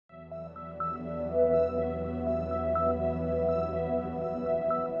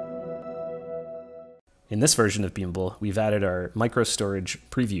In this version of Beamable, we've added our Microstorage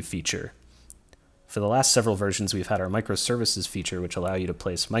preview feature. For the last several versions, we've had our microservices feature, which allow you to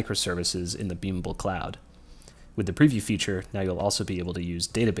place microservices in the Beamable cloud. With the preview feature, now you'll also be able to use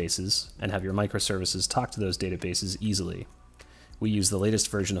databases and have your microservices talk to those databases easily. We use the latest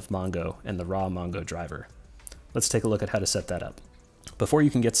version of Mongo and the raw Mongo driver. Let's take a look at how to set that up. Before you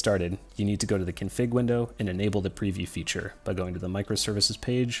can get started, you need to go to the config window and enable the preview feature by going to the microservices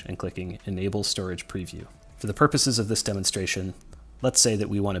page and clicking Enable Storage Preview. For the purposes of this demonstration, let's say that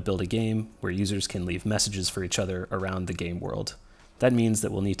we want to build a game where users can leave messages for each other around the game world. That means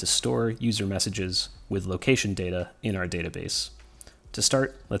that we'll need to store user messages with location data in our database. To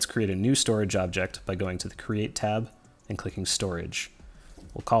start, let's create a new storage object by going to the Create tab and clicking Storage.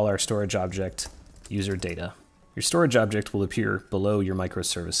 We'll call our storage object User Data. Your storage object will appear below your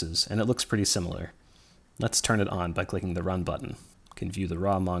microservices, and it looks pretty similar. Let's turn it on by clicking the Run button. You can view the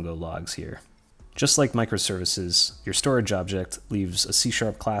raw Mongo logs here. Just like microservices, your storage object leaves a C#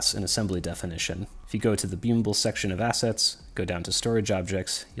 class and assembly definition. If you go to the Beamable section of assets, go down to storage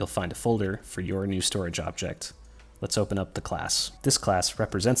objects, you'll find a folder for your new storage object. Let's open up the class. This class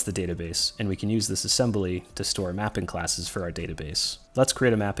represents the database, and we can use this assembly to store mapping classes for our database. Let's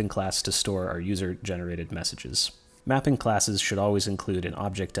create a mapping class to store our user-generated messages. Mapping classes should always include an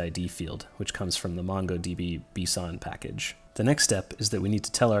object ID field, which comes from the MongoDB bson package. The next step is that we need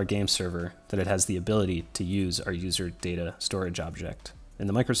to tell our game server that it has the ability to use our user data storage object. In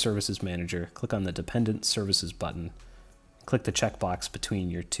the Microservices Manager, click on the Dependent Services button. Click the checkbox between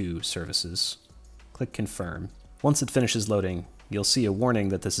your two services. Click Confirm. Once it finishes loading, you'll see a warning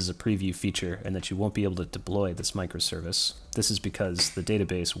that this is a preview feature and that you won't be able to deploy this microservice. This is because the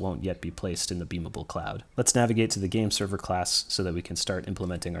database won't yet be placed in the Beamable cloud. Let's navigate to the game server class so that we can start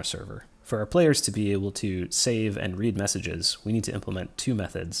implementing our server. For our players to be able to save and read messages, we need to implement two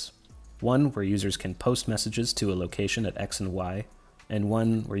methods. One where users can post messages to a location at X and Y, and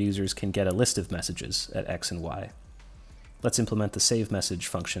one where users can get a list of messages at X and Y. Let's implement the save message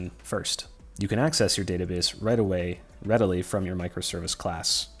function first. You can access your database right away, readily from your microservice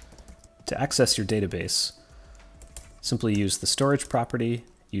class. To access your database, simply use the storage property,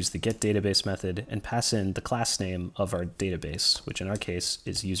 use the getDatabase method, and pass in the class name of our database, which in our case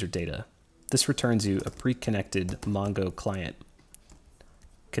is userData. This returns you a pre-connected Mongo client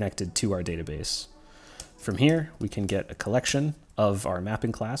connected to our database. From here, we can get a collection of our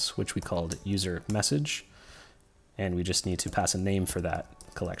mapping class, which we called userMessage, and we just need to pass a name for that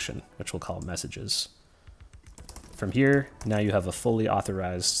collection, which we'll call messages. From here, now you have a fully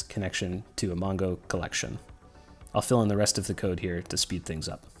authorized connection to a Mongo collection. I'll fill in the rest of the code here to speed things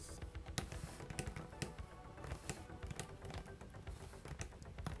up.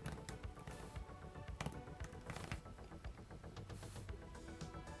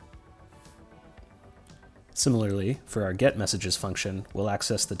 Similarly, for our getMessages function, we'll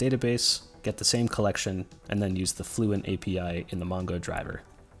access the database, get the same collection, and then use the Fluent API in the Mongo driver.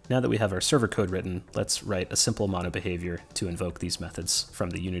 Now that we have our server code written, let's write a simple monobehaviour to invoke these methods from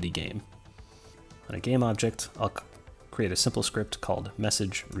the Unity game. On a game object, I'll create a simple script called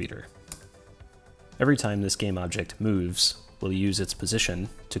messageReader. Every time this game object moves, we'll use its position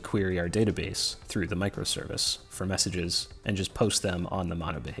to query our database through the microservice for messages and just post them on the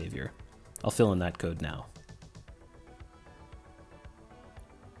monobehaviour. I'll fill in that code now.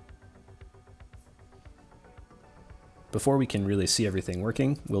 Before we can really see everything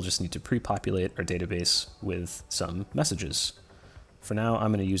working, we'll just need to pre-populate our database with some messages. For now,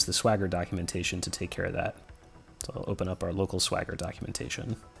 I'm going to use the Swagger documentation to take care of that. So I'll open up our local Swagger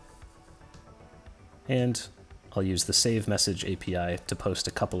documentation. And I'll use the Save Message API to post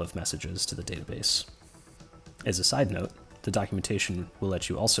a couple of messages to the database. As a side note, the documentation will let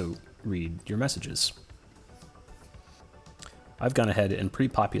you also read your messages. I've gone ahead and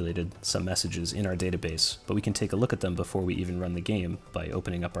pre-populated some messages in our database, but we can take a look at them before we even run the game by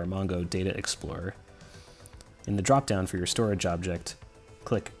opening up our Mongo Data Explorer. In the dropdown for your storage object,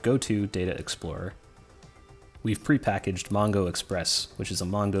 click Go to Data Explorer. We've pre-packaged Mongo Express, which is a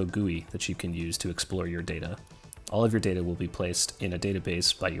Mongo GUI that you can use to explore your data. All of your data will be placed in a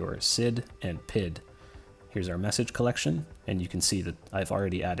database by your SID and PID. Here's our message collection, and you can see that I've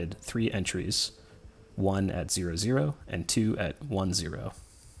already added 3 entries. 1 at 00 and 2 at 10.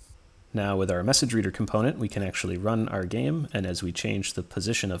 Now with our message reader component, we can actually run our game, and as we change the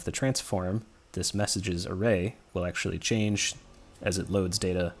position of the transform, this messages array will actually change as it loads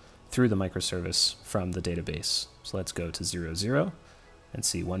data through the microservice from the database. So let's go to 00 and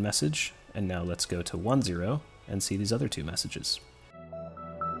see one message, and now let's go to 10 and see these other 2 messages.